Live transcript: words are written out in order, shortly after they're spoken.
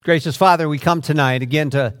Gracious Father, we come tonight again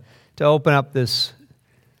to open up this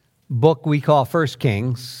book we call 1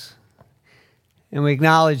 Kings. And we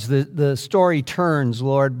acknowledge the story turns,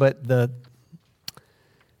 Lord, but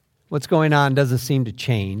what's going on doesn't seem to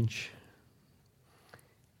change.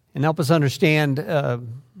 And help us understand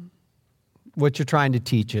what you're trying to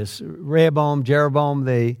teach us. Rehoboam, Jeroboam,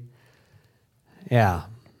 they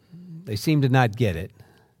seem to not get it.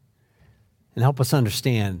 And help us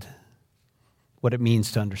understand what it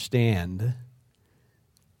means to understand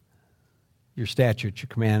your statutes, your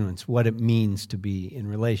commandments, what it means to be in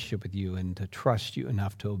relationship with you and to trust you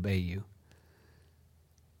enough to obey you.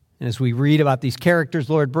 And as we read about these characters,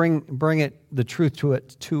 Lord, bring the truth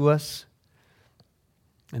to us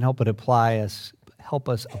and help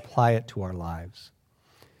us apply it to our lives.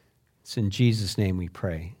 It's in Jesus' name we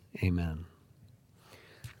pray. Amen.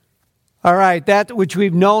 All right, that which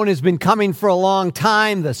we've known has been coming for a long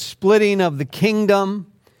time, the splitting of the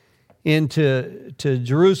kingdom into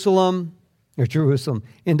Jerusalem,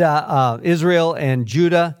 into Israel and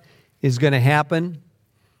Judah is going to happen.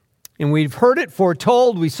 And we've heard it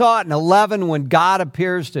foretold. We saw it in 11 when God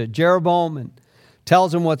appears to Jeroboam and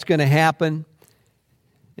tells him what's going to happen.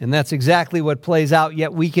 And that's exactly what plays out.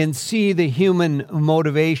 Yet we can see the human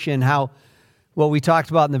motivation, how what we talked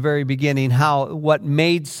about in the very beginning, how what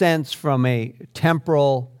made sense from a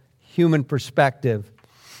temporal human perspective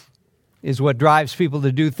is what drives people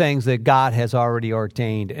to do things that God has already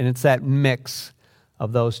ordained. And it's that mix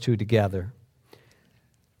of those two together.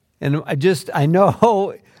 And I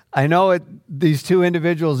know these two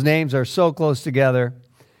individuals' names are so close together.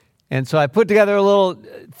 And so I put together a little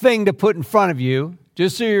thing to put in front of you,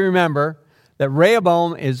 just so you remember that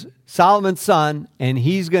Rehoboam is Solomon's son, and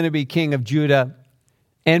he's going to be king of Judah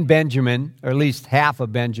and Benjamin, or at least half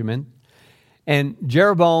of Benjamin. And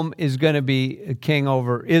Jeroboam is going to be a king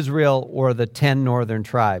over Israel or the 10 northern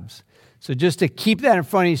tribes. So just to keep that in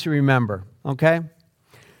front of you to remember, okay?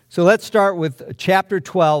 So let's start with chapter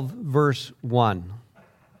 12, verse 1.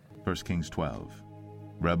 1 Kings 12.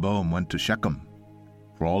 Rehoboam went to Shechem,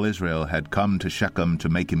 for all Israel had come to Shechem to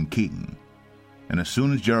make him king. And as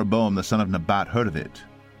soon as Jeroboam the son of Nebat heard of it,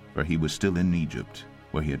 for he was still in Egypt,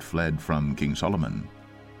 where he had fled from King Solomon,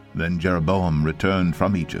 then Jeroboam returned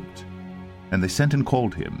from Egypt, and they sent and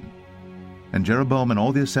called him. And Jeroboam and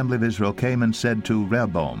all the assembly of Israel came and said to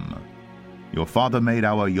Rehoboam, Your father made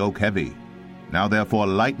our yoke heavy. Now therefore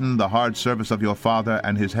lighten the hard service of your father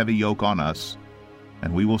and his heavy yoke on us,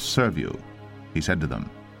 and we will serve you. He said to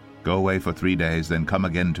them, Go away for 3 days, then come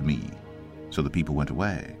again to me. So the people went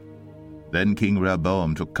away. Then King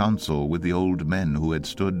Rehoboam took counsel with the old men who had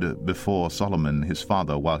stood before Solomon his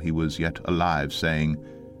father while he was yet alive, saying,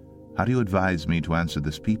 How do you advise me to answer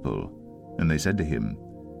this people? And they said to him,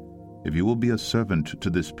 If you will be a servant to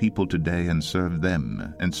this people today and serve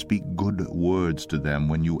them, and speak good words to them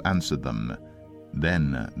when you answer them,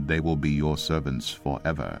 then they will be your servants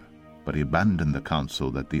forever. But he abandoned the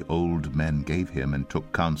counsel that the old men gave him, and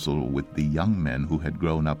took counsel with the young men who had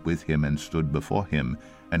grown up with him and stood before him.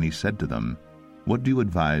 And he said to them, What do you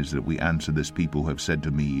advise that we answer this people who have said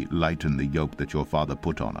to me, Lighten the yoke that your father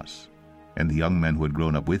put on us? And the young men who had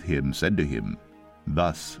grown up with him said to him,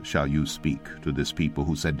 Thus shall you speak to this people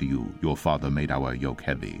who said to you, Your father made our yoke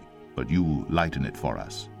heavy, but you lighten it for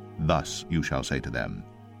us. Thus you shall say to them,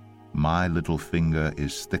 My little finger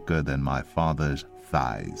is thicker than my father's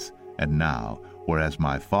thighs. And now, whereas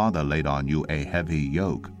my father laid on you a heavy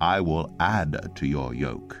yoke, I will add to your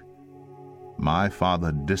yoke. My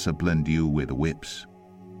father disciplined you with whips,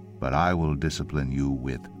 but I will discipline you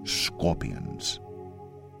with scorpions.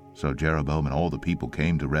 So Jeroboam and all the people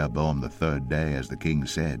came to Rehoboam the 3rd day, as the king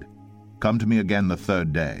said, Come to me again the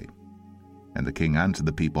 3rd day. And the king answered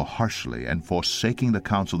the people harshly, and forsaking the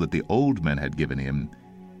counsel that the old men had given him,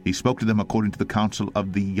 he spoke to them according to the counsel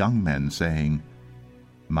of the young men, saying,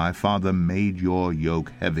 My father made your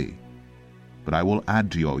yoke heavy, but I will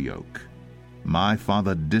add to your yoke. My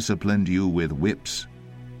father disciplined you with whips,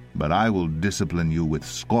 but I will discipline you with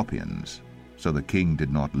scorpions. So the king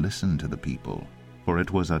did not listen to the people, for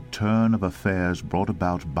it was a turn of affairs brought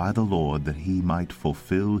about by the Lord, that he might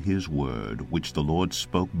fulfill his word, which the Lord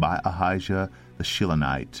spoke by Ahijah the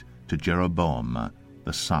Shilonite to Jeroboam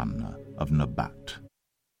the son of Nebat.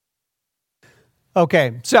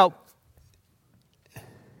 Okay, so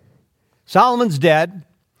Solomon's dead,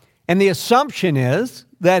 and the assumption is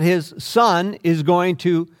that his son is going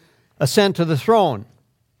to ascend to the throne.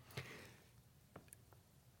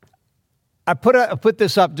 I put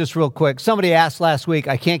this up just real quick. Somebody asked last week,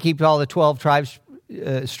 I can't keep all the 12 tribes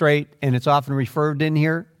straight, and it's often referred in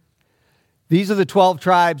here. These are the 12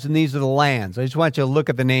 tribes, and these are the lands. I just want you to look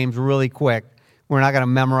at the names really quick. We're not going to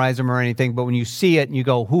memorize them or anything, but when you see it and you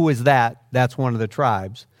go, who is that? That's one of the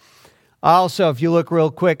tribes. Also, if you look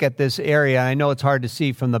real quick at this area, I know it's hard to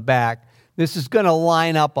see from the back, this is going to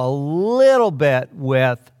line up a little bit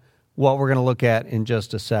with what we're going to look at in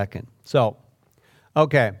just a second. So,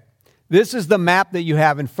 okay, this is the map that you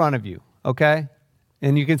have in front of you, okay?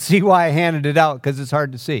 And you can see why I handed it out, because it's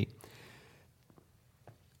hard to see.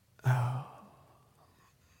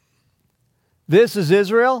 This is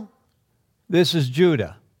Israel. This is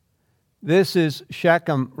Judah. This is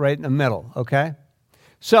Shechem right in the middle, okay?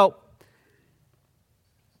 So,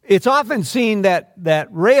 it's often seen that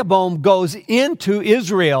Rehoboam goes into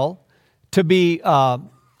Israel to be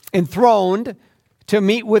enthroned, to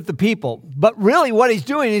meet with the people. But really what he's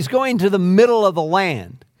doing is going to the middle of the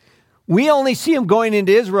land. We only see him going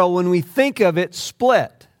into Israel when we think of it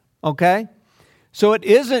split, okay? So it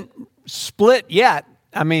isn't split yet.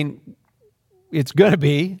 I mean, it's going to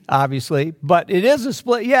be, obviously, but it isn't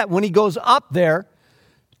split yet when he goes up there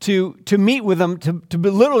to meet with them, to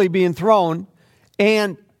literally be enthroned,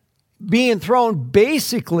 and being thrown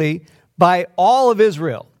basically by all of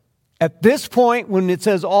Israel. At this point, when it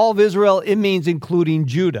says all of Israel, it means including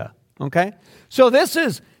Judah, okay? So this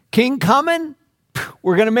is king coming.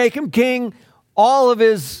 We're going to make him king. All of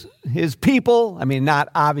his people, I mean, not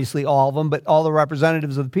obviously all of them, but all the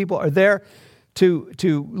representatives of the people are there to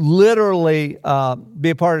literally be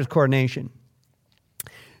a part of his coronation.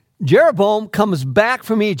 Jeroboam comes back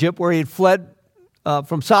from Egypt, where he had fled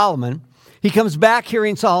from Solomon. He comes back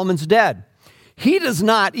hearing Solomon's dead. He does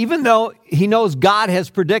not, even though he knows God has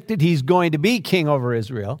predicted he's going to be king over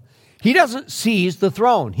Israel, he doesn't seize the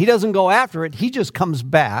throne. He doesn't go after it. He just comes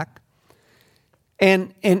back.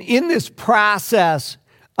 And in this process,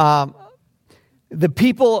 the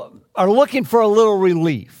people are looking for a little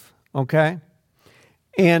relief, okay?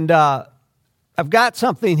 And I've got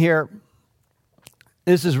something here.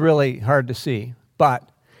 This is really hard to see. But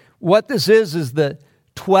what this is the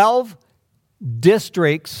 12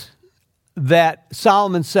 districts that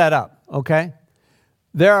Solomon set up, okay?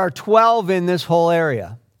 There are 12 in this whole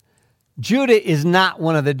area. Judah is not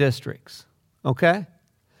one of the districts, okay?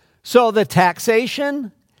 So the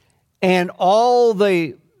taxation and all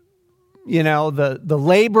the, the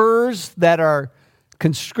laborers that are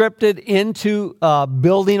conscripted into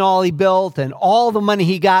building all he built and all the money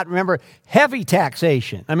he got, remember, heavy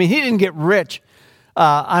taxation. I mean, he didn't get rich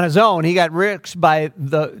on his own. He got rich by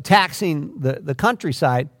the taxing the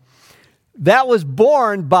countryside. That was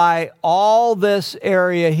borne by all this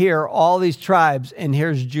area here, all these tribes, and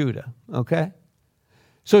here's Judah, okay?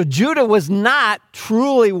 So Judah was not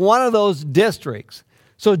truly one of those districts.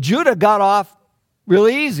 So Judah got off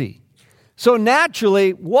really easy. So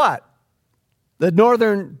naturally, what? The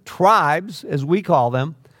northern tribes, as we call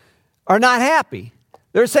them, are not happy.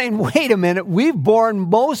 They're saying, wait a minute, we've borne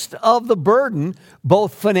most of the burden,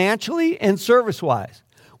 both financially and service-wise.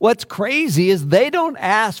 What's crazy is they don't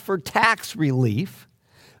ask for tax relief.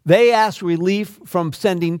 They ask relief from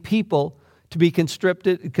sending people to be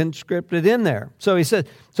conscripted in there. So he said,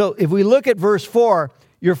 so if we look at verse 4,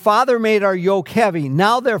 your father made our yoke heavy.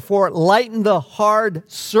 Now, therefore, lighten the hard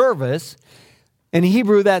service. In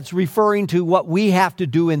Hebrew, that's referring to what we have to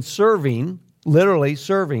do in serving, literally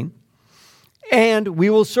serving. And we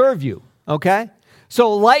will serve you, okay?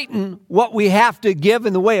 So lighten what we have to give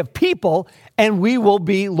in the way of people, and we will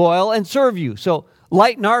be loyal and serve you. So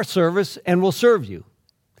lighten our service, and we'll serve you.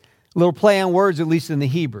 A little play on words, at least in the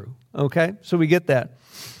Hebrew, okay? So we get that.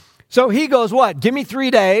 So he goes, what? Give me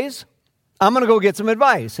 3 days. I'm going to go get some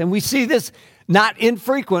advice. And we see this not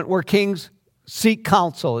infrequent where kings seek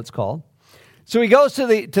counsel, it's called. So he goes to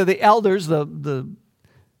the elders, the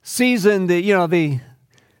seasoned, the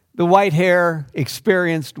white hair,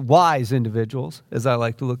 experienced, wise individuals, as I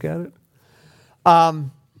like to look at it.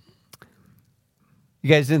 You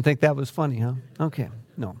guys didn't think that was funny, huh? Okay,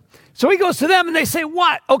 no. So he goes to them and they say,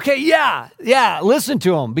 what? Okay, yeah, listen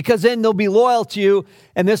to them, because then they'll be loyal to you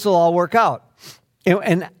and this will all work out.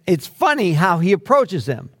 And it's funny how he approaches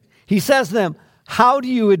them. He says to them, how do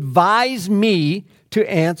you advise me to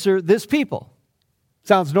answer this people?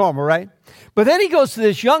 Sounds normal, right? But then he goes to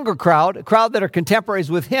this younger crowd, a crowd that are contemporaries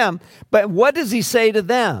with him. But what does he say to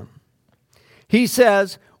them? He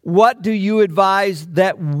says, what do you advise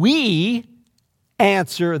that we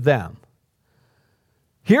answer them?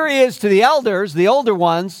 Here he is to the elders, the older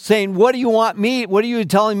ones, saying, what do you want me, what are you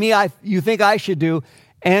telling me you think I should do?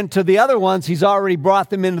 And to the other ones, he's already brought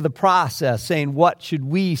them into the process, saying, what should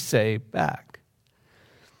we say back?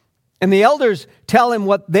 And the elders tell him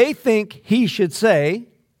what they think he should say.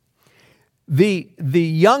 The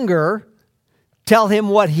younger tell him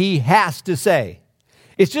what he has to say.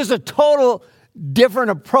 It's just a total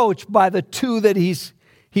different approach by the two that he's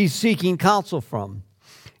seeking counsel from.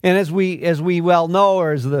 And as we well know,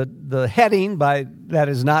 or as the heading, that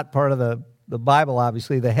is not part of the Bible,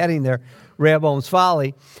 obviously, the heading there, Rehoboam's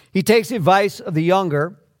folly, he takes the advice of the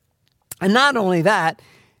younger. And not only that,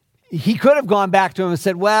 he could have gone back to him and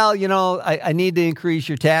said, well, I need to increase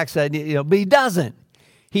your tax. But he doesn't.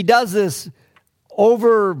 He does this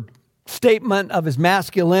overstatement of his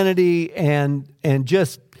masculinity and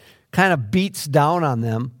just kind of beats down on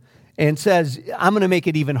them and says, I'm going to make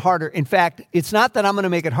it even harder. In fact, it's not that I'm going to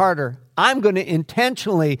make it harder. I'm going to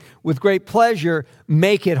intentionally, with great pleasure,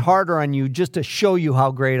 make it harder on you just to show you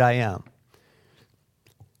how great I am.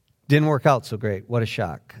 Didn't work out so great. What a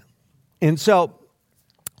shock. And so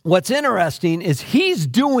what's interesting is he's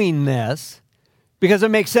doing this because it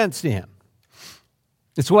makes sense to him.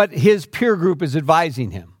 It's what his peer group is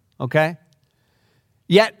advising him, okay?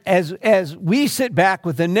 Yet, as we sit back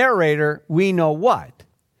with the narrator, we know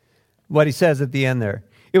what he says at the end there.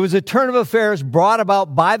 It was a turn of affairs brought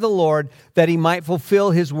about by the Lord that he might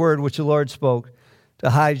fulfill his word, which the Lord spoke to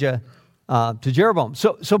Ahijah, to Jeroboam.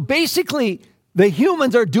 So basically, the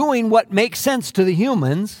humans are doing what makes sense to the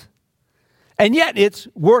humans, and yet it's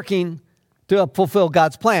working to fulfill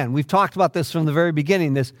God's plan. We've talked about this from the very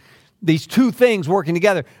beginning, these two things working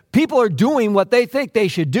together. People are doing what they think they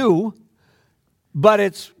should do, but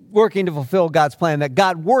it's working to fulfill God's plan, that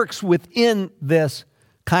God works within this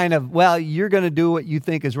kind of, well, you're going to do what you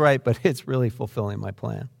think is right, but it's really fulfilling my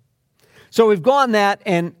plan. So we've gone that,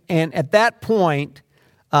 and at that point,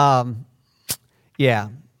 that's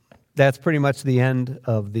pretty much the end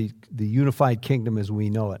of the unified kingdom as we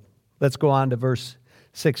know it. Let's go on to verse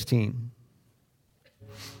 16.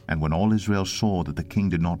 And when all Israel saw that the king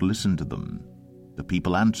did not listen to them, the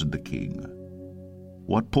people answered the king,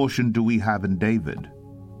 What portion do we have in David?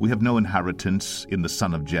 We have no inheritance in the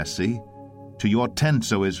son of Jesse. To your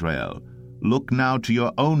tents, O Israel. Look now to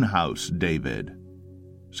your own house, David.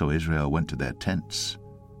 So Israel went to their tents.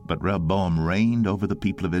 But Rehoboam reigned over the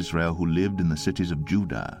people of Israel who lived in the cities of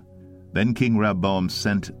Judah. Then King Rehoboam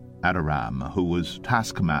sent Adoram, who was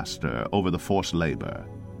taskmaster over the forced labor.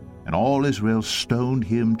 And all Israel stoned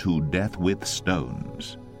him to death with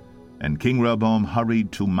stones. And King Rehoboam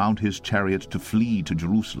hurried to mount his chariot to flee to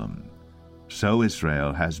Jerusalem. So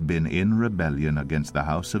Israel has been in rebellion against the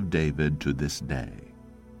house of David to this day.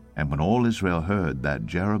 And when all Israel heard that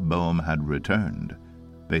Jeroboam had returned,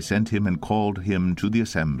 they sent him and called him to the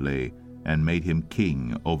assembly, and made him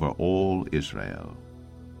king over all Israel.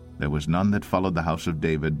 There was none that followed the house of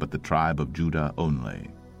David but the tribe of Judah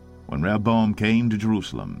only. When Rehoboam came to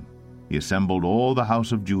Jerusalem, he assembled all the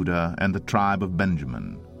house of Judah and the tribe of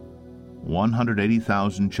Benjamin,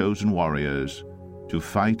 180,000 chosen warriors, to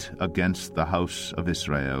fight against the house of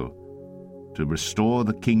Israel, to restore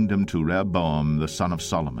the kingdom to Rehoboam the son of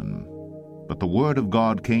Solomon. But the word of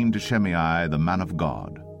God came to Shimei the man of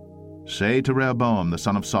God. Say to Rehoboam the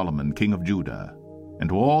son of Solomon, king of Judah, and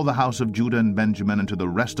to all the house of Judah and Benjamin, and to the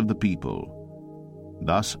rest of the people,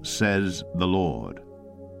 Thus says the Lord,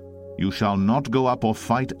 You shall not go up or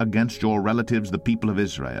fight against your relatives, the people of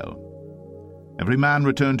Israel. Every man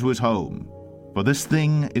return to his home, for this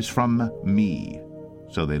thing is from me.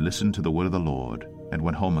 So they listened to the word of the Lord, and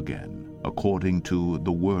went home again, according to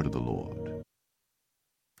the word of the Lord.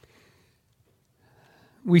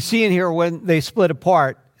 We see in here when they split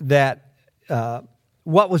apart that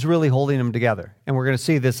what was really holding them together. And we're going to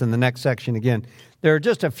see this in the next section again. There are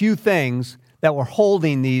just a few things that were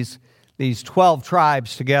holding these 12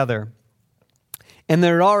 tribes together. And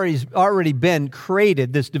there had already been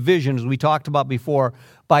created, this division, as we talked about before,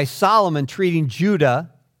 by Solomon treating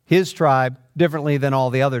Judah, his tribe, differently than all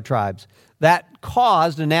the other tribes. That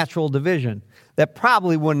caused a natural division that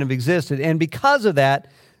probably wouldn't have existed. And because of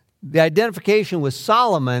that, the identification with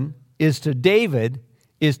Solomon is to David,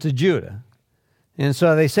 is to Judah. And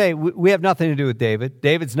so they say, we have nothing to do with David.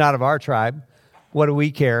 David's not of our tribe. What do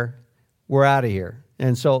we care? We're out of here.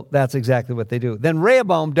 And so that's exactly what they do. Then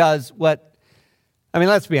Rehoboam does what,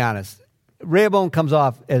 let's be honest. Rehoboam comes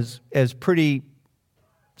off as pretty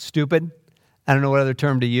stupid. I don't know what other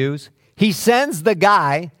term to use. He sends the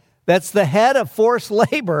guy that's the head of forced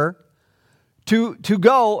labor to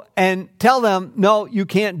go and tell them, no, you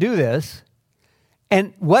can't do this.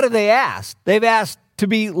 And what have they asked? They've asked to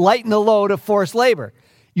be lighten the load of forced labor.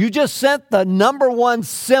 You just sent the number one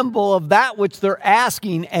symbol of that which they're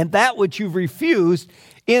asking and that which you've refused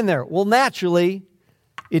in there. Well, naturally,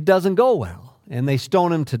 it doesn't go well. And they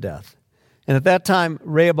stone him to death. And at that time,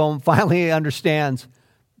 Rehoboam finally understands,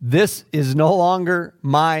 this is no longer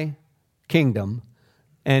my kingdom,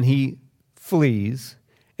 and he flees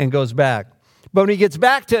and goes back. But when he gets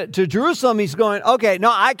back to Jerusalem, he's going, okay, no,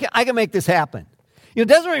 I can make this happen.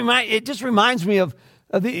 It just reminds me of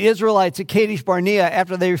the Israelites at Kadesh Barnea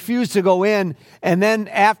after they refused to go in, and then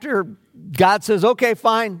after God says, okay,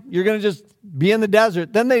 fine, you're going to just be in the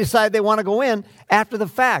desert. Then they decide they want to go in after the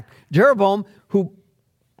fact. Jeroboam, who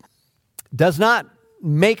does not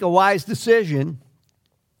make a wise decision,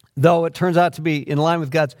 though it turns out to be in line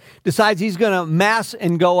with God's, decides he's going to mass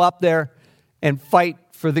and go up there and fight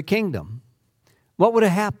for the kingdom. What would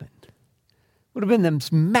have happened? Would have been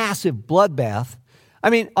this massive bloodbath. I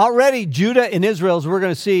mean, already Judah and Israel, as we're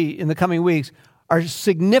going to see in the coming weeks, are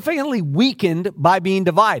significantly weakened by being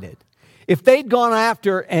divided. If they'd gone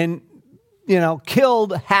after and,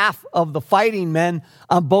 killed half of the fighting men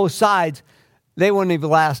on both sides, they wouldn't have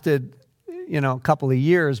lasted, a couple of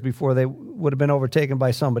years before they would have been overtaken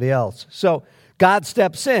by somebody else. So God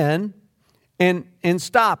steps in and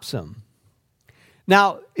stops them.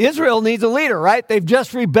 Now, Israel needs a leader, right? They've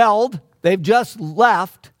just rebelled. They've just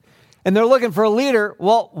left. And they're looking for a leader.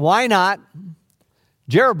 Well, why not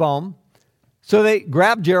Jeroboam? So they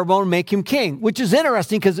grab Jeroboam and make him king, which is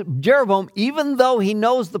interesting because Jeroboam, even though he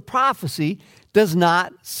knows the prophecy, does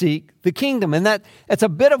not seek the kingdom. And that's a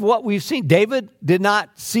bit of what we've seen. David did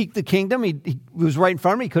not seek the kingdom. He was right in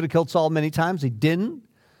front of him. He could have killed Saul many times. He didn't.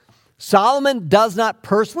 Solomon does not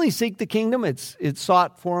personally seek the kingdom. It's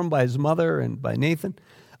sought for him by his mother and by Nathan.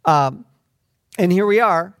 And here we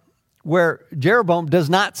are, where Jeroboam does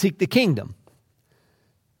not seek the kingdom,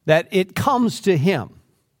 that it comes to him.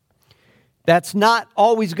 That's not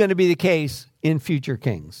always going to be the case in future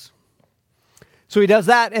kings. So he does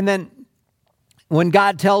that, and then when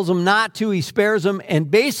God tells him not to, he spares him and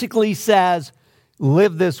basically says,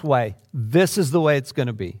 live this way. This is the way it's going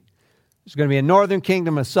to be. There's going to be a northern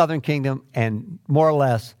kingdom, a southern kingdom, and more or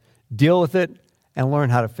less deal with it and learn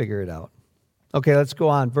how to figure it out. Okay, let's go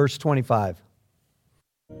on. Verse 25.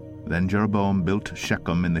 Then Jeroboam built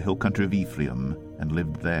Shechem in the hill country of Ephraim, and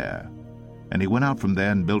lived there. And he went out from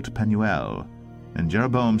there and built Penuel. And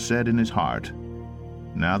Jeroboam said in his heart,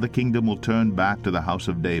 now the kingdom will turn back to the house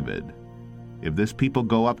of David. If this people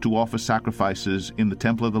go up to offer sacrifices in the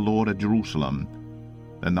temple of the Lord at Jerusalem,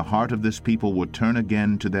 then the heart of this people will turn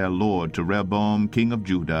again to their Lord, to Rehoboam king of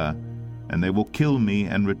Judah, and they will kill me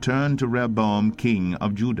and return to Rehoboam king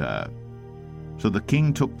of Judah. So the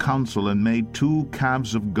king took counsel and made 2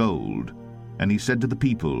 calves of gold, and he said to the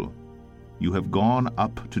people, you have gone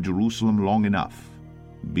up to Jerusalem long enough.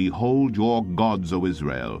 Behold your gods, O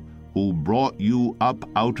Israel, who brought you up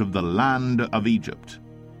out of the land of Egypt.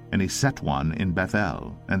 And he set one in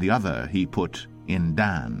Bethel, and the other he put in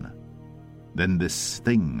Dan. Then this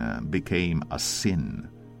thing became a sin,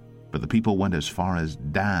 but the people went as far as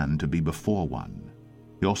Dan to be before one.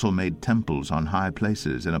 He also made temples on high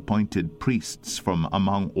places, and appointed priests from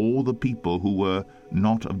among all the people who were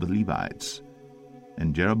not of the Levites.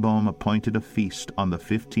 And Jeroboam appointed a feast on the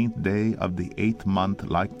 15th day of the 8th month,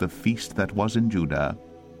 like the feast that was in Judah,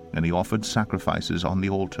 and he offered sacrifices on the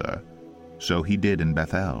altar. So he did in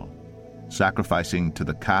Bethel, sacrificing to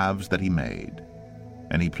the calves that he made.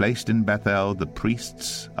 And he placed in Bethel the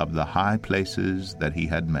priests of the high places that he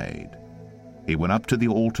had made. He went up to the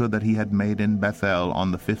altar that he had made in Bethel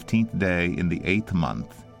on the 15th day in the 8th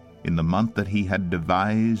month, in the month that he had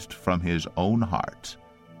devised from his own heart.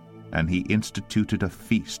 And he instituted a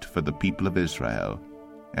feast for the people of Israel,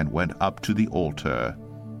 and went up to the altar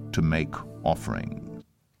to make offerings.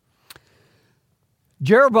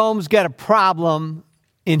 Jeroboam's got a problem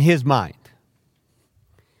in his mind.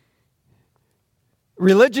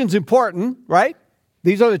 Religion's important, right?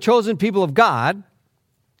 These are the chosen people of God.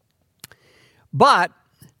 But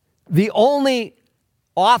the only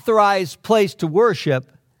authorized place to worship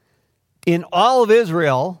in all of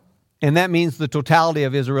Israel, and that means the totality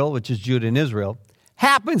of Israel, which is Judah and Israel,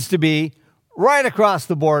 happens to be right across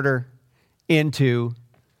the border into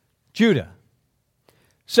Judah.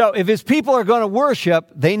 So if his people are going to worship,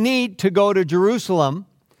 they need to go to Jerusalem,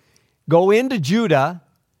 go into Judah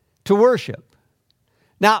to worship.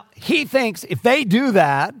 Now, he thinks if they do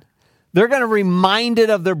that, they're going to be reminded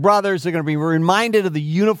of their brothers. They're going to be reminded of the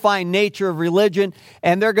unifying nature of religion,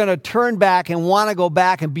 and they're going to turn back and want to go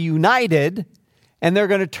back and be united, and they're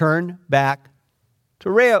going to turn back to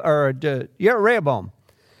Rehoboam.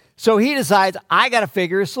 So he decides, I got to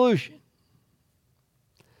figure a solution.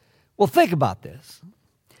 Well, think about this.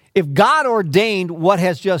 If God ordained what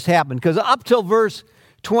has just happened, because up till verse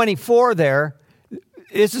 24 there,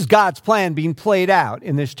 this is God's plan being played out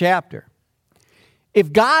in this chapter.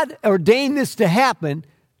 If God ordained this to happen,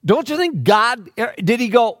 don't you think did he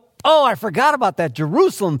go, oh, I forgot about that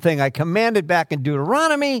Jerusalem thing I commanded back in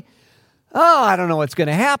Deuteronomy. oh, I don't know what's going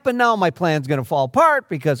to happen now. My plan's going to fall apart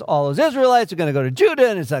because all those Israelites are going to go to Judah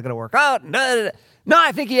and it's not going to work out. No,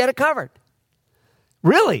 I think he had it covered.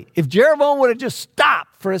 Really, if Jeroboam would have just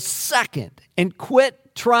stopped for a second and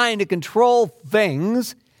quit trying to control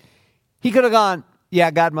things, he could have gone, yeah,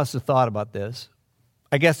 God must have thought about this.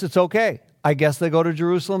 I guess it's okay. I guess they go to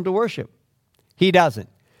Jerusalem to worship. He doesn't.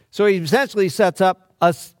 So he essentially sets up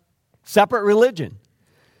a separate religion.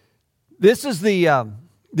 This is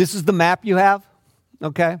the map you have,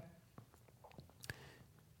 okay?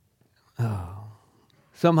 Oh,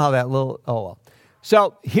 somehow that little, oh well.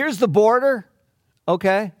 So here's the border,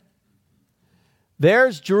 okay?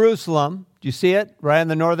 There's Jerusalem. Do you see it? Right in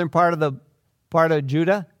the northern part of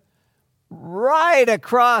Judah. Right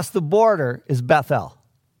across the border is Bethel.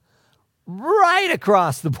 Right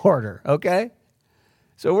across the border, okay?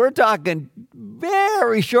 So we're talking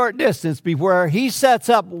very short distance before he sets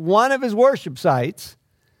up one of his worship sites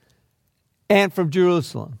and from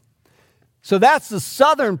Jerusalem. So that's the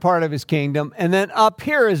southern part of his kingdom, and then up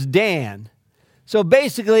here is Dan. So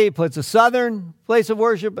basically he puts a southern place of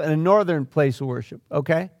worship and a northern place of worship,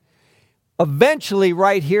 okay? Eventually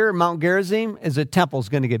right here in Mount Gerizim is a temple's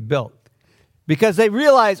going to get built. Because they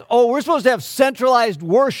realize, oh, we're supposed to have centralized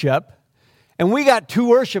worship, and we got 2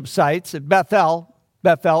 worship sites at Bethel,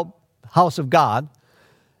 house of God,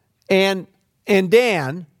 and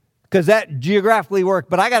Dan, because that geographically worked,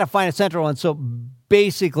 but I got to find a central one. So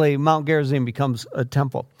basically, Mount Gerizim becomes a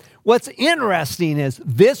temple. What's interesting is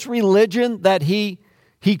this religion that he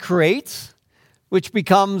creates, which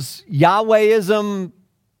becomes Yahwehism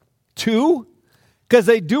too, because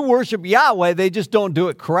they do worship Yahweh, they just don't do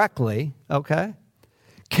it correctly, okay?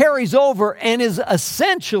 Carries over and is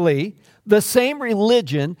essentially the same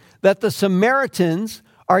religion that the Samaritans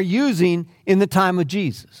are using in the time of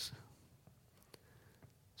Jesus.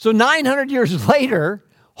 So 900 years later,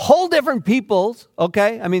 whole different peoples,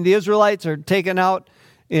 okay? I mean, the Israelites are taken out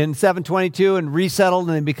in 722 and resettled,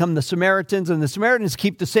 and they become the Samaritans, and the Samaritans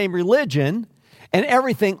keep the same religion and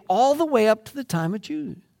everything all the way up to the time of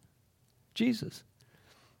Jesus.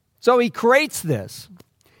 So he creates this.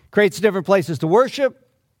 Creates different places to worship.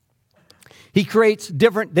 He creates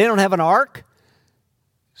different, they don't have an ark.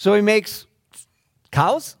 So he makes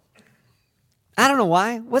cows. I don't know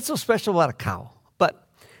why. What's so special about a cow? But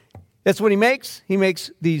that's what he makes. He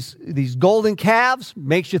makes these golden calves.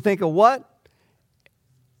 Makes you think of what?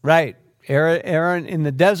 Right. Aaron in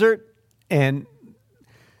the desert. And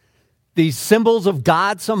these symbols of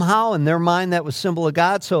God somehow, in their mind, that was symbol of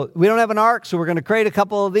God. So we don't have an ark, so we're going to create a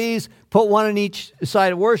couple of these, put one on each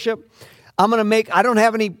side of worship. I don't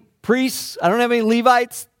have any priests. I don't have any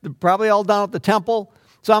Levites. They're probably all down at the temple.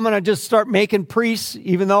 So I'm going to just start making priests,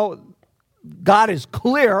 even though God is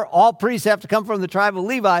clear, all priests have to come from the tribe of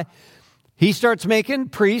Levi. He starts making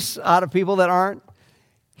priests out of people that aren't.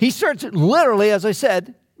 He starts literally, as I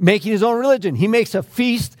said, making his own religion. He makes a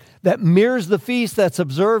feast that mirrors the feast that's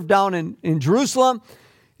observed down in Jerusalem,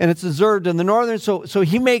 and it's observed in the northern. So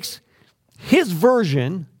he makes his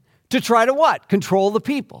version to try to what? Control the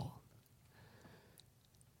people.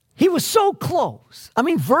 He was so close. I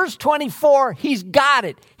mean, verse 24, he's got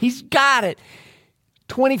it. He's got it.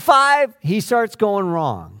 25, he starts going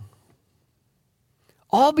wrong.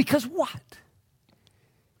 All because what?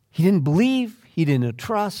 He didn't believe, he didn't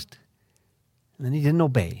trust, and then he didn't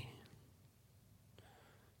obey.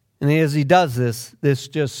 And as he does this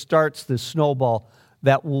just starts this snowball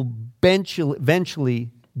that will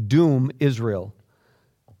eventually doom Israel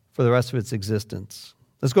for the rest of its existence.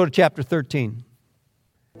 Let's go to chapter 13.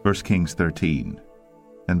 1 Kings 13.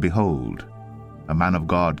 And behold, a man of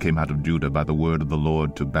God came out of Judah by the word of the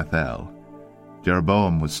Lord to Bethel.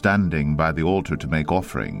 Jeroboam was standing by the altar to make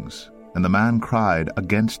offerings. And the man cried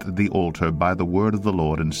against the altar by the word of the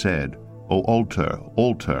Lord and said, O altar,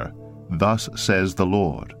 altar, thus says the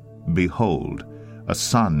Lord, Behold, a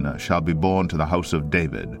son shall be born to the house of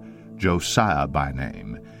David, Josiah by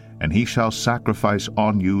name, and he shall sacrifice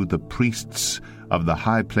on you the priests of the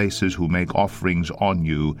high places who make offerings on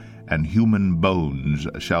you, and human bones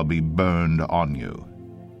shall be burned on you.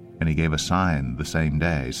 And he gave a sign the same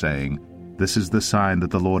day, saying, This is the sign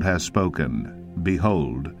that the Lord has spoken.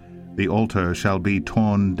 Behold, the altar shall be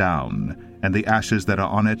torn down, and the ashes that are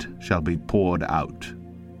on it shall be poured out.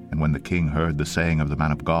 And when the king heard the saying of the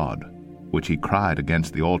man of God, which he cried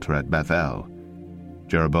against the altar at Bethel,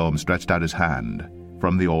 Jeroboam stretched out his hand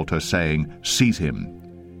from the altar, saying, Seize him.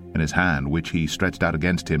 And his hand, which he stretched out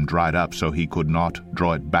against him, dried up, so he could not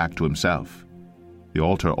draw it back to himself. The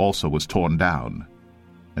altar also was torn down,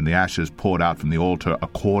 and the ashes poured out from the altar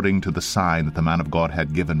according to the sign that the man of God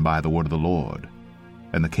had given by the word of the Lord.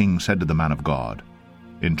 And the king said to the man of God,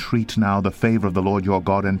 Entreat now the favor of the Lord your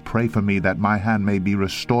God, and pray for me, that my hand may be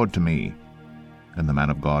restored to me. And the man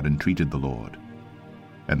of God entreated the Lord.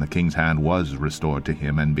 And the king's hand was restored to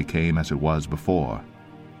him, and became as it was before.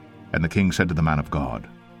 And the king said to the man of God,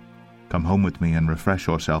 Come home with me, and refresh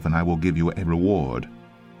yourself, and I will give you a reward.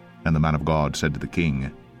 And the man of God said to the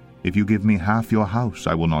king, If you give me half your house,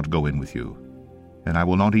 I will not go in with you. And I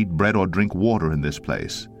will not eat bread or drink water in this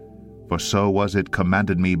place. For so was it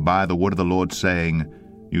commanded me by the word of the Lord, saying,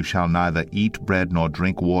 You shall neither eat bread nor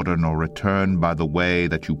drink water, nor return by the way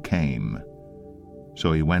that you came.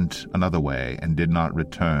 So he went another way, and did not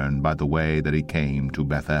return by the way that he came to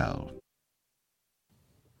Bethel.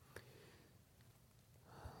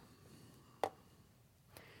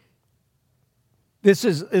 This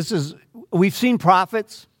is we've seen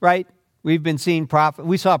prophets, right? We've been seeing prophets.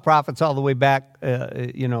 We saw prophets all the way back,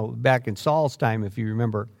 back in Saul's time, if you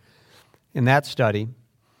remember, in that study.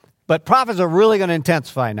 But prophets are really going to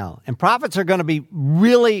intensify now. And prophets are going to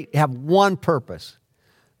really have one purpose.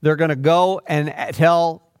 They're going to go and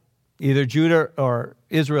tell either Judah or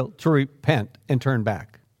Israel to repent and turn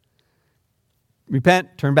back.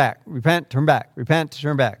 Repent, turn back. Repent, turn back. Repent,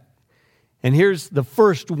 turn back. And here's the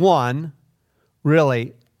first one,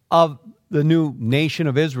 really, of the new nation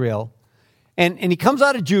of Israel. And he comes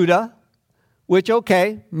out of Judah, which,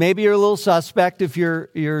 okay, maybe you're a little suspect if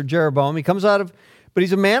you're Jeroboam. He comes out of, but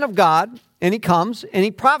he's a man of God, and he comes and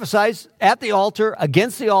he prophesies at the altar,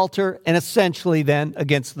 against the altar, and essentially then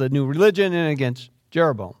against the new religion and against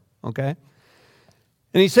Jeroboam, okay?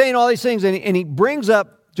 And he's saying all these things, and he brings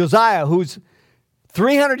up Josiah, who's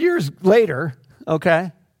 300 years later,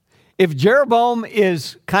 okay? If Jeroboam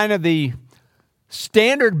is kind of the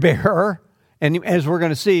standard bearer, and as we're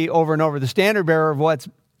going to see over and over, the standard bearer of what's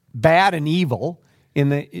bad and evil in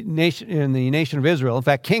the nation of Israel. In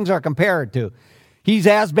fact, kings are compared to, he's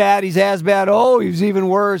as bad, oh, he's even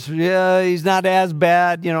worse, yeah, he's not as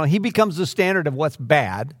bad. You know, he becomes the standard of what's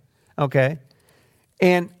bad, okay?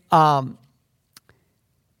 And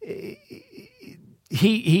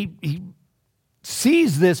he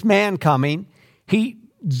sees this man coming.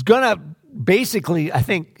 He's going to basically, I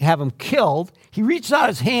think, have him killed. He reaches out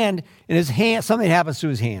his hand, and his hand, something happens to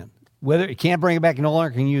his hand. Whether he can't bring it back, he no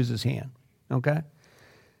longer can use his hand. Okay?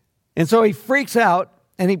 And so he freaks out,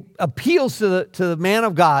 and he appeals to the man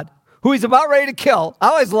of God, who he's about ready to kill. I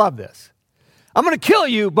always love this. I'm going to kill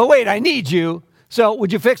you, but wait, I need you. So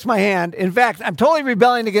would you fix my hand? In fact, I'm totally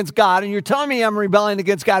rebelling against God, and you're telling me I'm rebelling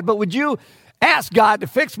against God, but would you ask God to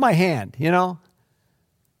fix my hand? You know?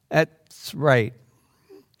 That's right.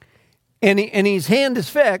 And his hand is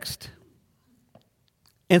fixed,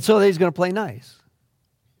 and so he's going to play nice.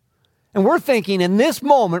 And we're thinking in this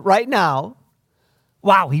moment right now,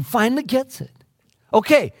 wow, he finally gets it.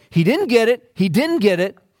 Okay, he didn't get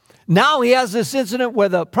it. Now he has this incident where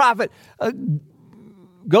the prophet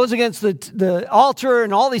goes against the altar,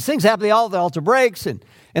 and all these things happen. The altar breaks, and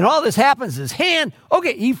all this happens. His hand,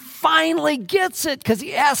 okay, he finally gets it because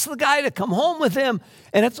he asked the guy to come home with him,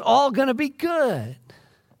 and it's all going to be good.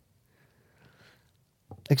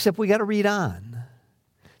 Except we got to read on.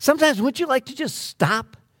 Sometimes would you like to just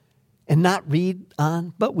stop and not read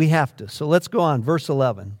on? But we have to. So let's go on. Verse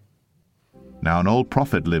 11. Now an old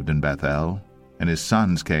prophet lived in Bethel, and his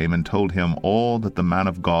sons came and told him all that the man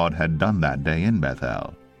of God had done that day in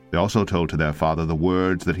Bethel. They also told to their father the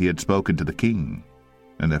words that he had spoken to the king.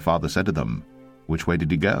 And their father said to them, Which way did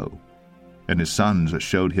he go? And his sons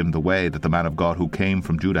showed him the way that the man of God who came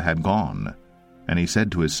from Judah had gone. And he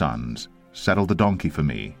said to his sons, Saddle the donkey for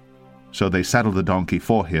me. So they saddled the donkey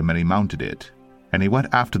for him, and he mounted it. And he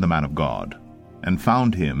went after the man of God, and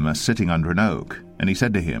found him sitting under an oak. And he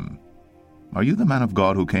said to him, Are you the man of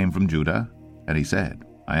God who came from Judah? And he said,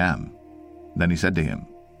 I am. Then he said to him,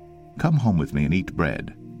 Come home with me and eat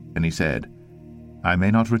bread. And he said, I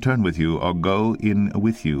may not return with you, or go in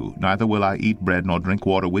with you, neither will I eat bread nor drink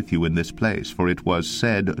water with you in this place. For it was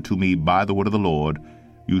said to me by the word of the Lord,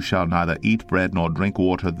 You shall neither eat bread nor drink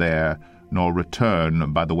water there, nor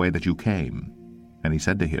return by the way that you came. And he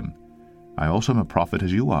said to him, I also am a prophet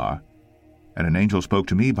as you are. And an angel spoke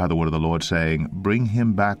to me by the word of the Lord, saying, Bring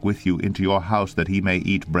him back with you into your house, that he may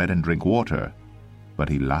eat bread and drink water. But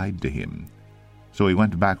he lied to him. So he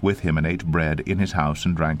went back with him and ate bread in his house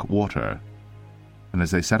and drank water. And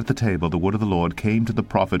as they sat at the table, the word of the Lord came to the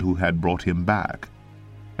prophet who had brought him back.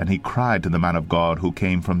 And he cried to the man of God who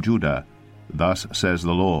came from Judah, Thus says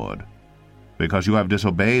the Lord, Because you have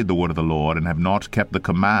disobeyed the word of the Lord, and have not kept the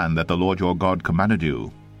command that the Lord your God commanded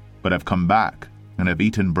you, but have come back, and have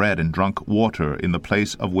eaten bread and drunk water in the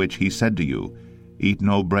place of which he said to you, Eat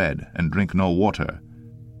no bread and drink no water.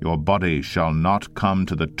 Your body shall not come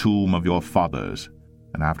to the tomb of your fathers.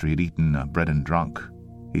 And after he had eaten bread and drunk,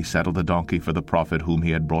 he saddled the donkey for the prophet whom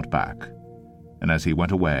he had brought back. And as he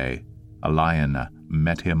went away, a lion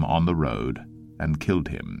met him on the road and killed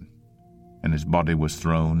him. And his body was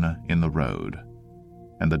thrown in the road.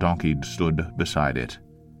 And the donkey stood beside it.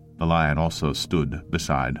 The lion also stood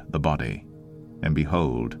beside the body. And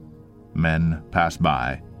behold, men passed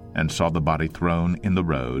by and saw the body thrown in the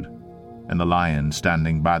road, and the lion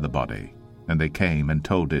standing by the body. And they came and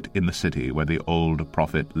told it in the city where the old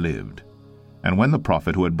prophet lived. And when the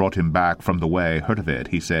prophet who had brought him back from the way heard of it,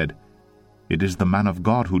 he said, It is the man of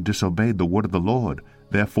God who disobeyed the word of the Lord.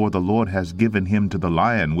 Therefore the Lord has given him to the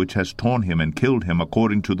lion, which has torn him and killed him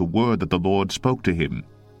according to the word that the Lord spoke to him.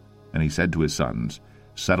 And he said to his sons,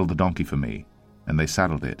 Saddle the donkey for me. And they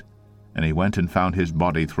saddled it. And he went and found his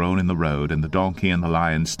body thrown in the road, and the donkey and the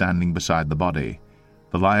lion standing beside the body.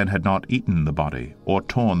 The lion had not eaten the body, or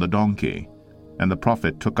torn the donkey. And the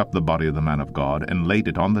prophet took up the body of the man of God, and laid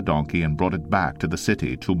it on the donkey, and brought it back to the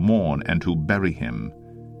city, to mourn and to bury him.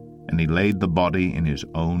 And he laid the body in his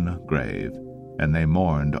own grave. And they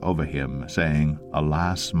mourned over him, saying,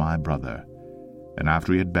 Alas, my brother. And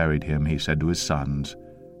after he had buried him, he said to his sons,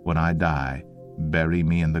 When I die, bury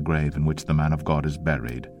me in the grave in which the man of God is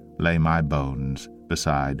buried. Lay my bones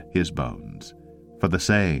beside his bones. For the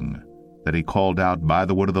saying that he called out by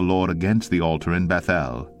the word of the Lord against the altar in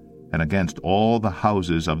Bethel, and against all the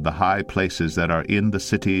houses of the high places that are in the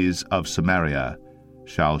cities of Samaria,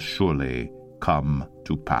 shall surely come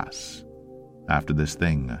to pass. After this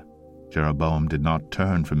thing, Jeroboam did not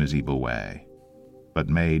turn from his evil way, but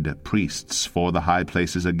made priests for the high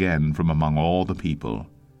places again from among all the people.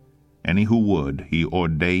 Any who would, he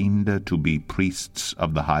ordained to be priests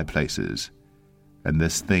of the high places. And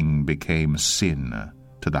this thing became sin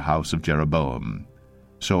to the house of Jeroboam,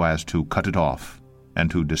 so as to cut it off and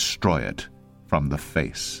to destroy it from the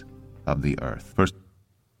face of the earth.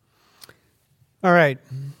 All right.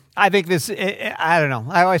 I think I don't know.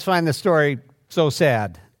 I always find this story so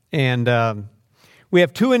sad. And we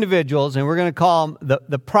have two individuals, and we're going to call them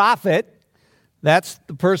the prophet. That's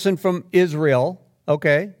the person from Israel,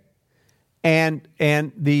 okay? And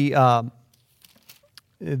the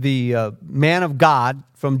man of God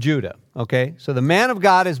from Judah, okay? So the man of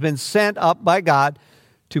God has been sent up by God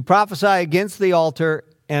to prophesy against the altar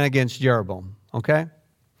and against Jeroboam, okay?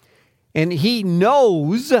 And he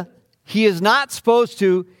knows he is not supposed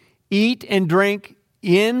to eat and drink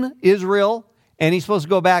in Israel, and he's supposed to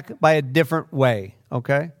go back by a different way,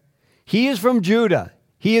 okay? He is from Judah.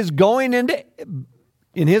 He is going into,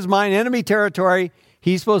 in his mind, enemy territory.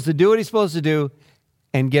 He's supposed to do what he's supposed to do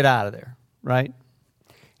and get out of there, right?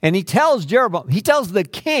 And he tells Jeroboam, he tells the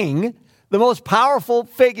king, the most powerful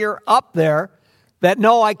figure up there, that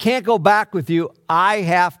no, I can't go back with you. I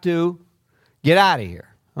have to get out of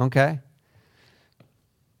here, okay?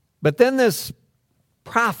 But then this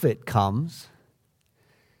prophet comes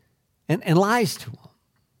and lies to him.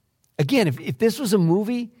 Again, if this was a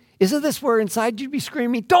movie, isn't this where inside you'd be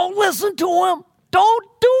screaming, don't listen to him.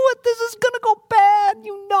 Don't do it. This is going to go bad.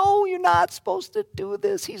 You know you're not supposed to do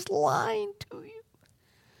this. He's lying to you.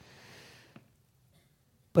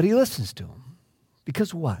 But he listens to him.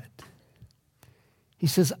 Because what? He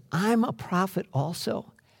says, I'm a prophet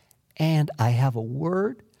also, and I have a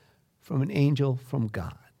word from an angel from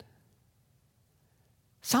God.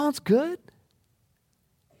 Sounds good.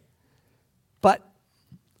 But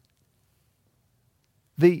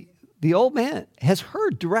the old man has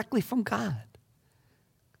heard directly from God.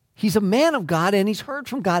 He's a man of God, and he's heard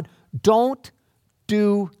from God. Don't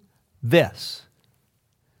do this.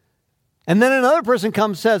 And then another person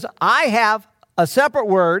comes and says, I have a separate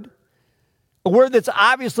word, a word that's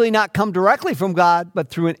obviously not come directly from God, but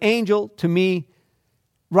through an angel to me.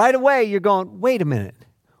 Right away, you're going, wait a minute.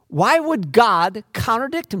 Why would God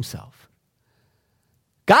contradict himself?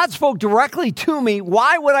 God spoke directly to me.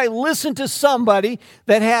 Why would I listen to somebody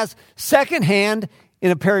that has secondhand,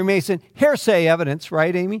 in a Perry Mason, hearsay evidence,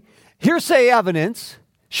 right, Amy? Hearsay evidence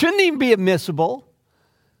shouldn't even be admissible.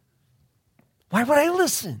 Why would I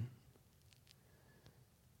listen?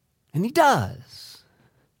 And he does.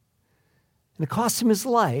 And it costs him his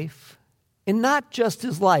life, and not just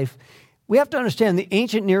his life. We have to understand the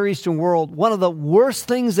ancient Near Eastern world, one of the worst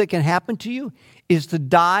things that can happen to you is to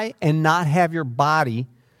die and not have your body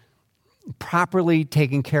properly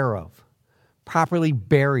taken care of, properly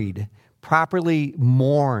buried, properly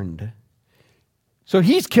mourned. So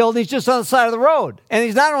he's killed, he's just on the side of the road. And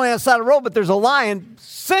he's not only on the side of the road, but there's a lion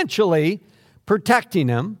essentially protecting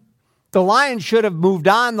him. The lion should have moved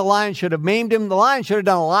on. The lion should have maimed him. The lion should have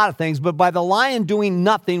done a lot of things. But by the lion doing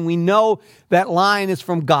nothing, we know that lion is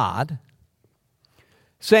from God.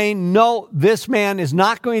 saying, no, this man is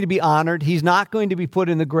not going to be honored. He's not going to be put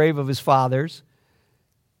in the grave of his fathers.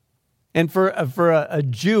 And for a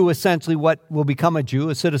Jew, essentially what will become a Jew,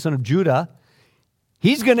 a citizen of Judah,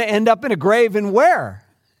 he's going to end up in a grave in where?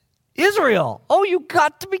 Israel. Oh, you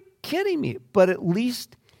got to be kidding me. But at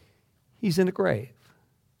least he's in a grave.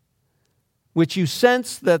 Which you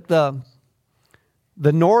sense that the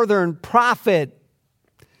northern prophet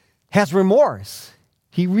has remorse.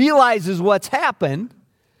 He realizes what's happened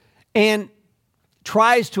and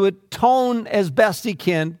tries to atone as best he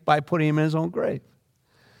can by putting him in his own grave.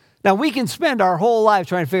 Now, we can spend our whole life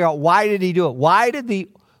trying to figure out, why did he do it? Why did the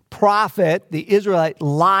prophet, the Israelite,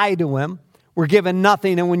 lie to him? We're given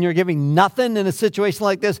nothing, and when you're giving nothing in a situation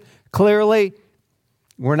like this, clearly,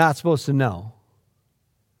 we're not supposed to know.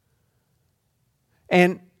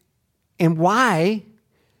 And why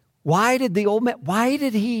did the old man, why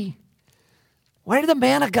did the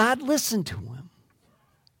man of God listen to him?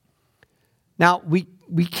 Now, we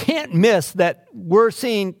can't miss that we're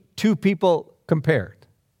seeing two people compared.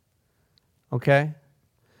 Okay?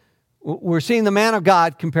 We're seeing the man of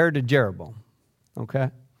God compared to Jeroboam.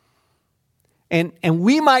 Okay? And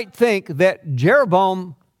we might think that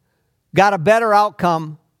Jeroboam got a better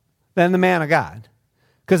outcome than the man of God.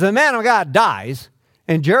 Because the man of God dies,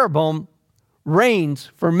 and Jeroboam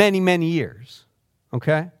reigns for many, many years.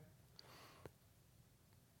 Okay?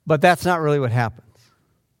 But that's not really what happens.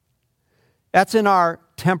 That's in our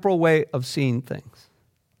temporal way of seeing things.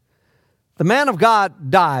 The man of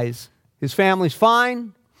God dies. His family's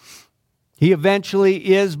fine. He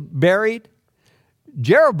eventually is buried.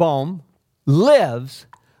 Jeroboam lives,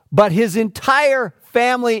 but his entire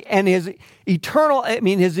family and his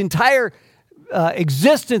entire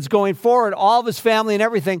existence going forward, all of his family and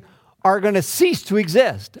everything, are going to cease to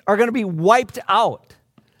exist, are going to be wiped out.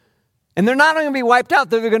 And they're not only going to be wiped out,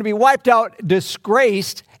 they're going to be wiped out,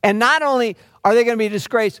 disgraced, and not only are they going to be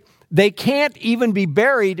disgraced, they can't even be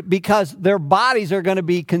buried because their bodies are going to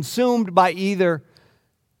be consumed by either,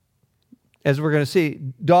 as we're going to see,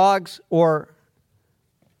 dogs or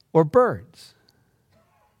birds.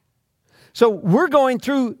 So we're going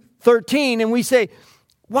through 13 and we say,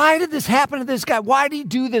 why did this happen to this guy? Why did he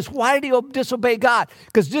do this? Why did he disobey God?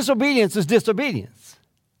 Because disobedience is disobedience.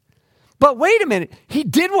 But wait a minute. He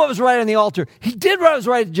did what was right on the altar. He did what was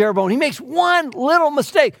right at Jeroboam. He makes one little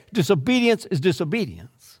mistake. Disobedience is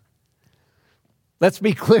disobedience. Let's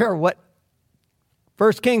be clear what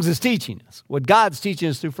 1 Kings is teaching us, what God's teaching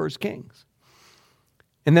us through 1 Kings.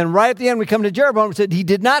 And then right at the end, we come to Jeroboam and said he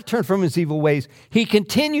did not turn from his evil ways. He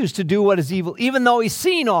continues to do what is evil, even though he's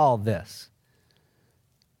seen all of this.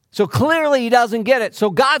 So clearly he doesn't get it.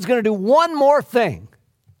 So God's going to do one more thing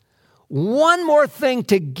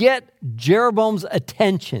to get Jeroboam's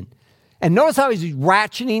attention. And notice how he's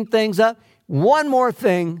ratcheting things up. One more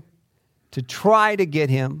thing to try to get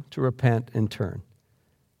him to repent and turn.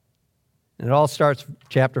 And it all starts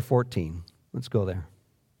chapter 14. Let's go there.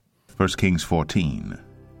 1 Kings 14.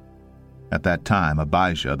 At that time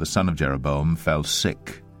Abijah, the son of Jeroboam, fell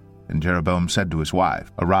sick. And Jeroboam said to his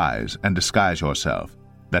wife, Arise, and disguise yourself,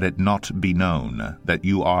 that it not be known that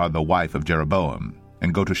you are the wife of Jeroboam,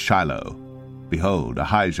 and go to Shiloh. Behold,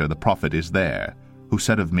 Ahijah the prophet is there, who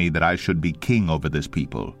said of me that I should be king over this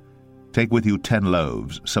people. Take with you 10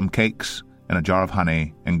 loaves, some cakes, and a jar of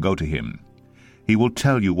honey, and go to him. He will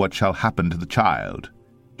tell you what shall happen to the child.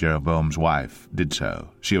 Jeroboam's wife did so.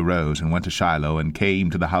 She arose and went to Shiloh, and came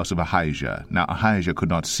to the house of Ahijah. Now Ahijah could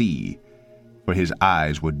not see, for his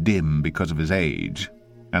eyes were dim because of his age.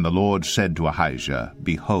 And the Lord said to Ahijah,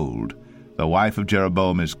 Behold, the wife of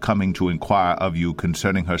Jeroboam is coming to inquire of you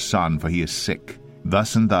concerning her son, for he is sick.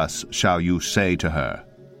 Thus and thus shall you say to her.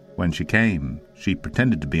 When she came, she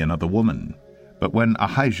pretended to be another woman. But when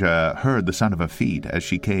Ahijah heard the sound of her feet as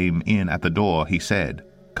she came in at the door, he said,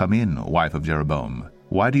 Come in, wife of Jeroboam.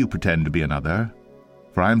 Why do you pretend to be another?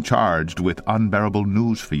 For I am charged with unbearable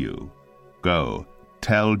news for you. Go,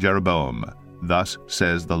 tell Jeroboam, Thus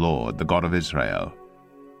says the Lord, the God of Israel.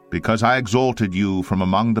 Because I exalted you from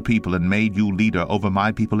among the people and made you leader over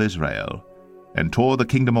my people Israel, and tore the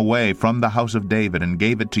kingdom away from the house of David and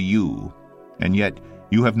gave it to you, and yet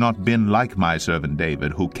you have not been like my servant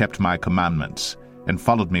David, who kept my commandments, and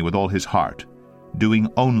followed me with all his heart,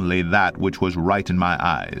 doing only that which was right in my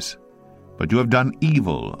eyes. But you have done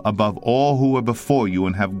evil above all who were before you,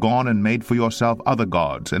 and have gone and made for yourself other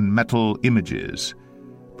gods and metal images,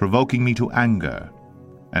 provoking me to anger,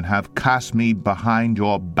 and have cast me behind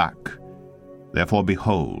your back. Therefore,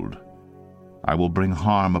 behold, I will bring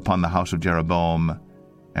harm upon the house of Jeroboam,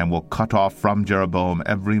 and will cut off from Jeroboam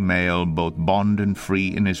every male, both bond and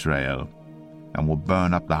free in Israel. and will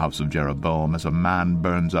burn up the house of Jeroboam as a man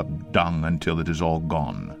burns up dung until it is all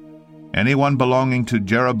gone. Anyone belonging to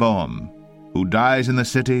Jeroboam who dies in the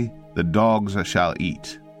city, the dogs shall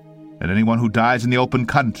eat. And anyone who dies in the open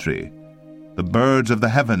country, the birds of the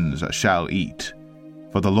heavens shall eat.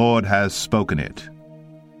 For the Lord has spoken it.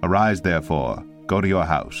 Arise, therefore, go to your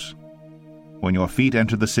house. When your feet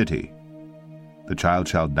enter the city, the child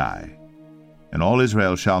shall die. And all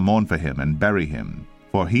Israel shall mourn for him and bury him.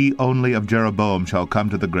 For he only of Jeroboam shall come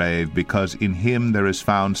to the grave, because in him there is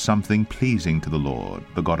found something pleasing to the Lord,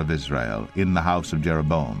 the God of Israel, in the house of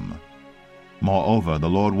Jeroboam. Moreover, the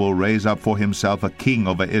Lord will raise up for himself a king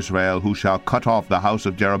over Israel, who shall cut off the house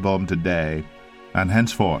of Jeroboam today, and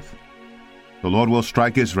henceforth the Lord will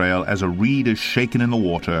strike Israel as a reed is shaken in the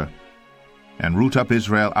water, and root up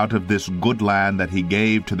Israel out of this good land that he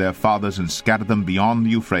gave to their fathers, and scatter them beyond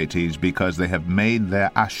the Euphrates, because they have made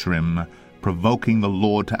their Ashrim, provoking the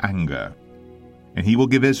Lord to anger. And he will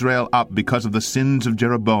give Israel up because of the sins of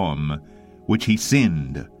Jeroboam, which he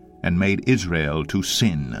sinned, and made Israel to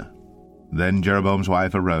sin. Then Jeroboam's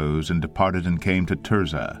wife arose, and departed, and came to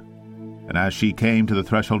Tirzah. And as she came to the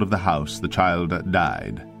threshold of the house, the child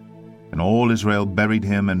died. And all Israel buried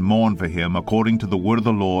him, and mourned for him, according to the word of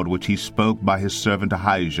the Lord, which he spoke by his servant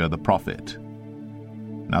Ahijah the prophet.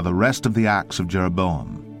 Now the rest of the acts of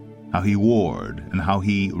Jeroboam, how he warred, and how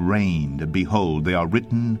he reigned, behold, they are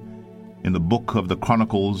written in the book of the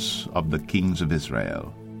Chronicles of the kings of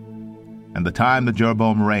Israel. And the time that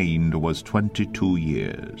Jeroboam reigned was 22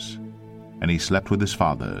 years. And he slept with his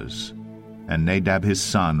fathers, and Nadab his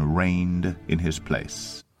son reigned in his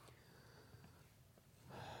place.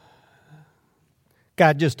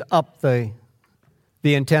 God just upped the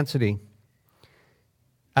intensity.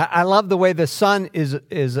 I love the way the son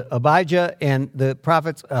is Abijah and the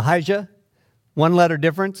prophet's Ahijah. One letter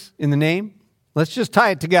difference in the name. Let's just tie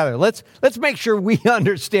it together. Let's make sure we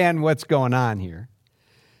understand what's going on here.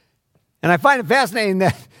 And I find it fascinating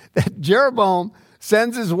that Jeroboam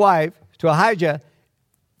sends his wife to Ahijah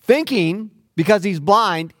thinking, because he's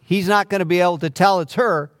blind, he's not going to be able to tell it's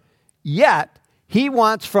her, yet he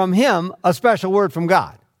wants from him a special word from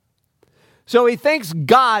God. So he thinks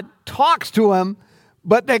God talks to him,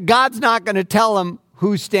 but that God's not going to tell him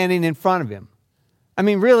who's standing in front of him. I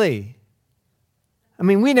mean, really? I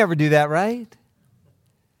mean, we never do that, right?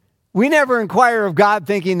 We never inquire of God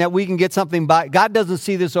thinking that we can get something by. God doesn't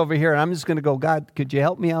see this over here, and I'm just going to go, God, could you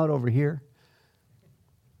help me out over here?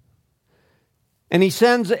 And he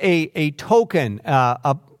sends a token,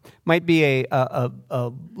 might be a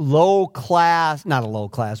low class, not a low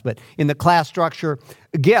class, but in the class structure,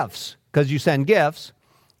 gifts, because you send gifts.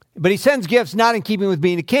 But he sends gifts not in keeping with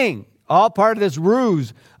being a king. All part of this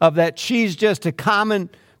ruse of that she's just a common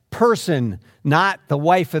person, not the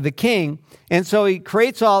wife of the king. And so he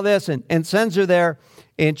creates all this and sends her there,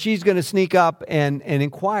 and she's going to sneak up and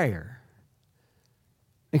inquire.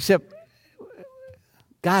 Except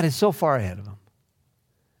God is so far ahead of him.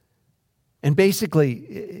 And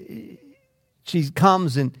basically, she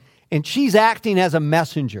comes and she's acting as a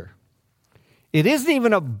messenger. It isn't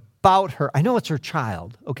even about her. I know it's her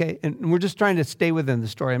child, okay? And we're just trying to stay within the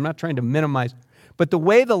story. I'm not trying to minimize. But the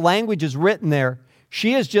way the language is written there,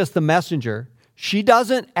 she is just the messenger. She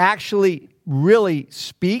doesn't actually really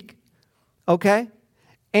speak, okay?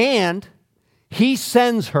 And he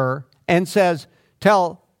sends her and says,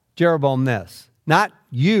 tell Jeroboam this. Not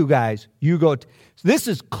you guys, you go. This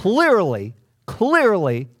is clearly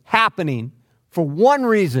happening for one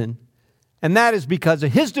reason, and that is because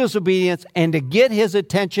of his disobedience and to get his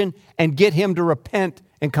attention and get him to repent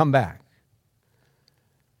and come back.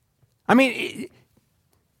 I mean,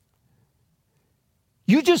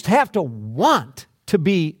 you just have to want to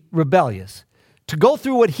be rebellious, to go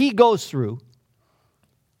through what he goes through,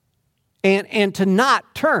 and to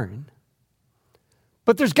not turn.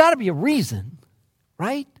 But there's got to be a reason,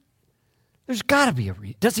 right? There's got to be a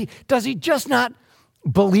reason. Does he just not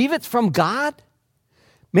believe it's from God?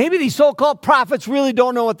 Maybe these so-called prophets really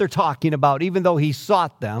don't know what they're talking about, even though he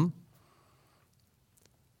sought them.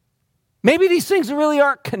 Maybe these things really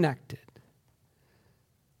aren't connected.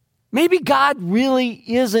 Maybe God really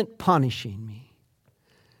isn't punishing me.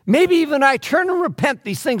 Maybe even I turn and repent,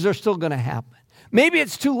 these things are still going to happen. Maybe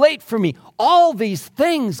it's too late for me. All these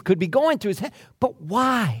things could be going through his head. But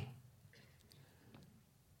why?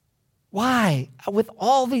 Why? With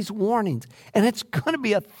all these warnings. And it's going to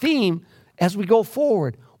be a theme as we go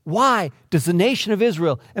forward. Why does the nation of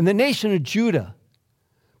Israel and the nation of Judah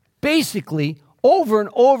basically over and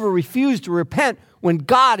over refuse to repent when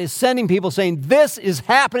God is sending people saying, this is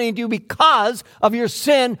happening to you because of your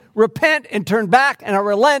sin. Repent and turn back, and I'll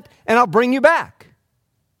relent, and I'll bring you back.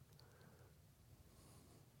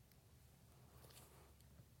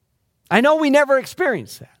 I know we never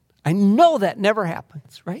experience that. I know that never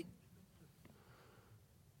happens, right?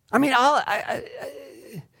 I mean,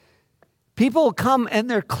 people come and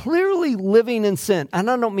they're clearly living in sin.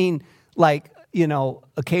 And I don't mean like,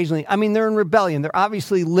 occasionally. I mean, they're in rebellion. They're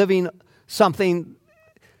obviously living something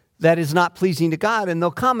that is not pleasing to God. And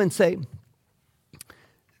they'll come and say,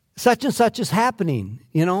 such and such is happening,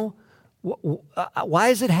 Why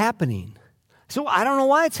is it happening? So I don't know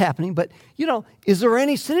why it's happening, but, is there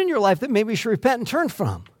any sin in your life that maybe you should repent and turn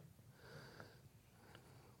from?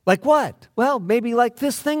 Like what? Well, maybe like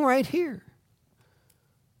this thing right here.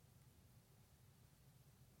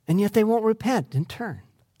 And yet they won't repent and turn.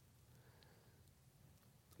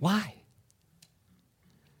 Why?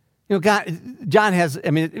 John has,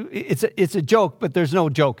 it's a joke, but there's no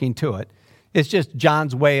joking to it. It's just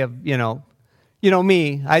John's way of,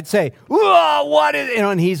 me, I'd say, whoa, what is,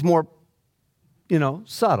 and he's more,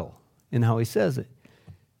 subtle in how he says it.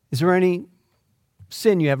 Is there any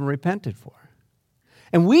sin you haven't repented for?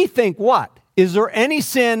 And we think what? Is there any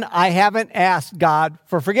sin I haven't asked God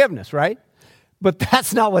for forgiveness, right? But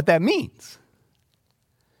that's not what that means.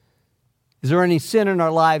 Is there any sin in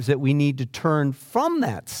our lives that we need to turn from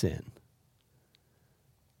that sin?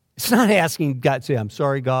 It's not asking God to say, I'm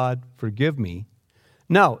sorry, God, forgive me.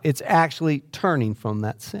 No, it's actually turning from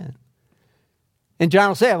that sin. And John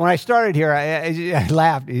will say, when I started here, I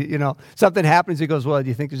laughed. Something happens. He goes, well, do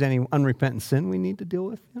you think there's any unrepentant sin we need to deal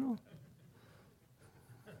with?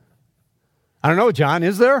 I don't know, John,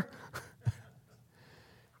 is there?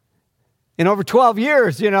 In over 12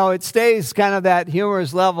 years, it stays kind of that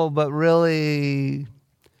humorous level, but really,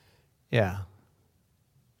 yeah.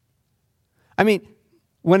 I mean,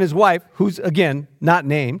 when his wife, who's, again, not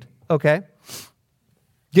named, okay,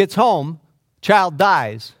 gets home, child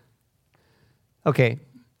dies. Okay,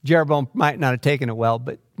 Jeroboam might not have taken it well,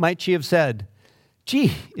 but might she have said,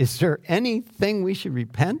 gee, is there anything we should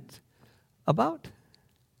repent about?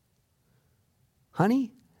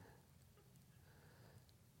 Honey?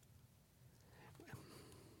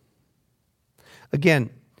 Again,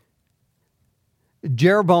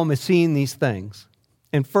 Jeroboam is seeing these things.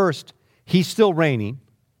 And first, he's still reigning.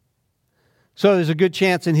 So there's a good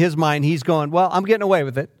chance in his mind he's going, well, I'm getting away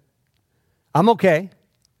with it. I'm okay.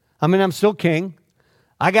 I'm still king.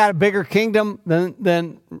 I got a bigger kingdom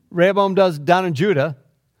than Rehoboam does down in Judah.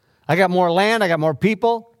 I got more land. I got more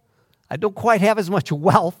people. I don't quite have as much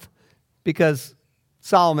wealth because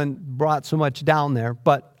Solomon brought so much down there,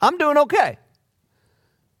 but I'm doing okay.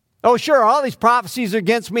 Oh, sure, all these prophecies are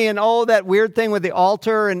against me and that weird thing with the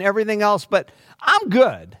altar and everything else, but I'm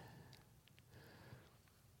good.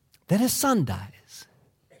 Then his son dies.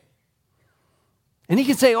 And he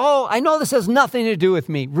can say, I know this has nothing to do with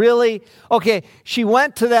me. Really? Okay, she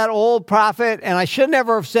went to that old prophet, and I should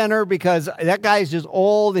never have sent her because that guy's just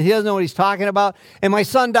old, and he doesn't know what he's talking about. And my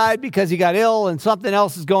son died because he got ill, and something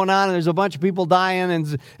else is going on, and there's a bunch of people dying,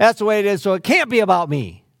 and that's the way it is, so it can't be about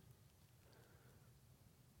me.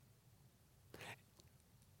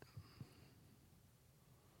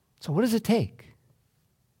 So what does it take?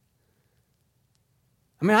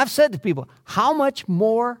 I've said to people, how much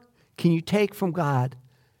more can you take from God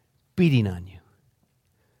beating on you?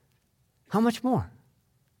 How much more?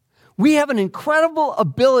 We have an incredible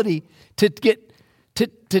ability to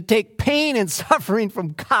take pain and suffering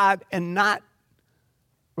from God and not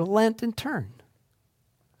relent and turn.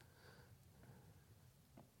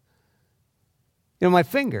 My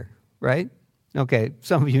finger, right? Okay,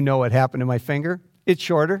 some of you know what happened to my finger. It's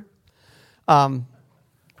shorter. But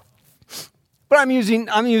I'm using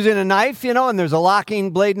a knife, and there's a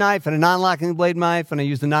locking blade knife and a non-locking blade knife, and I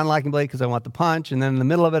use the non-locking blade because I want the punch, and then in the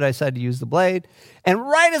middle of it, I decided to use the blade. And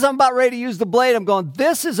right as I'm about ready to use the blade, I'm going,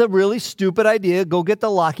 this is a really stupid idea. Go get the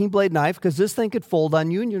locking blade knife because this thing could fold on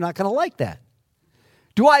you, and you're not going to like that.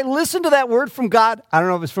 Do I listen to that word from God? I don't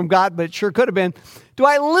know if it's from God, but it sure could have been. Do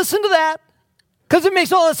I listen to that? Because it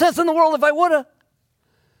makes all the sense in the world if I would have.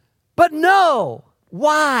 But no.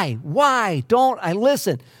 Why? Why don't I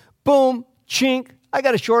listen? Boom. Chink, I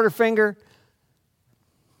got a shorter finger.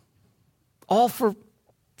 All for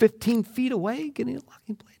 15 feet away, getting a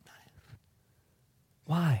locking blade knife.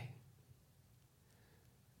 Why?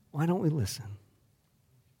 Why don't we listen?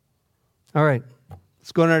 All right,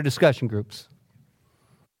 let's go in our discussion groups.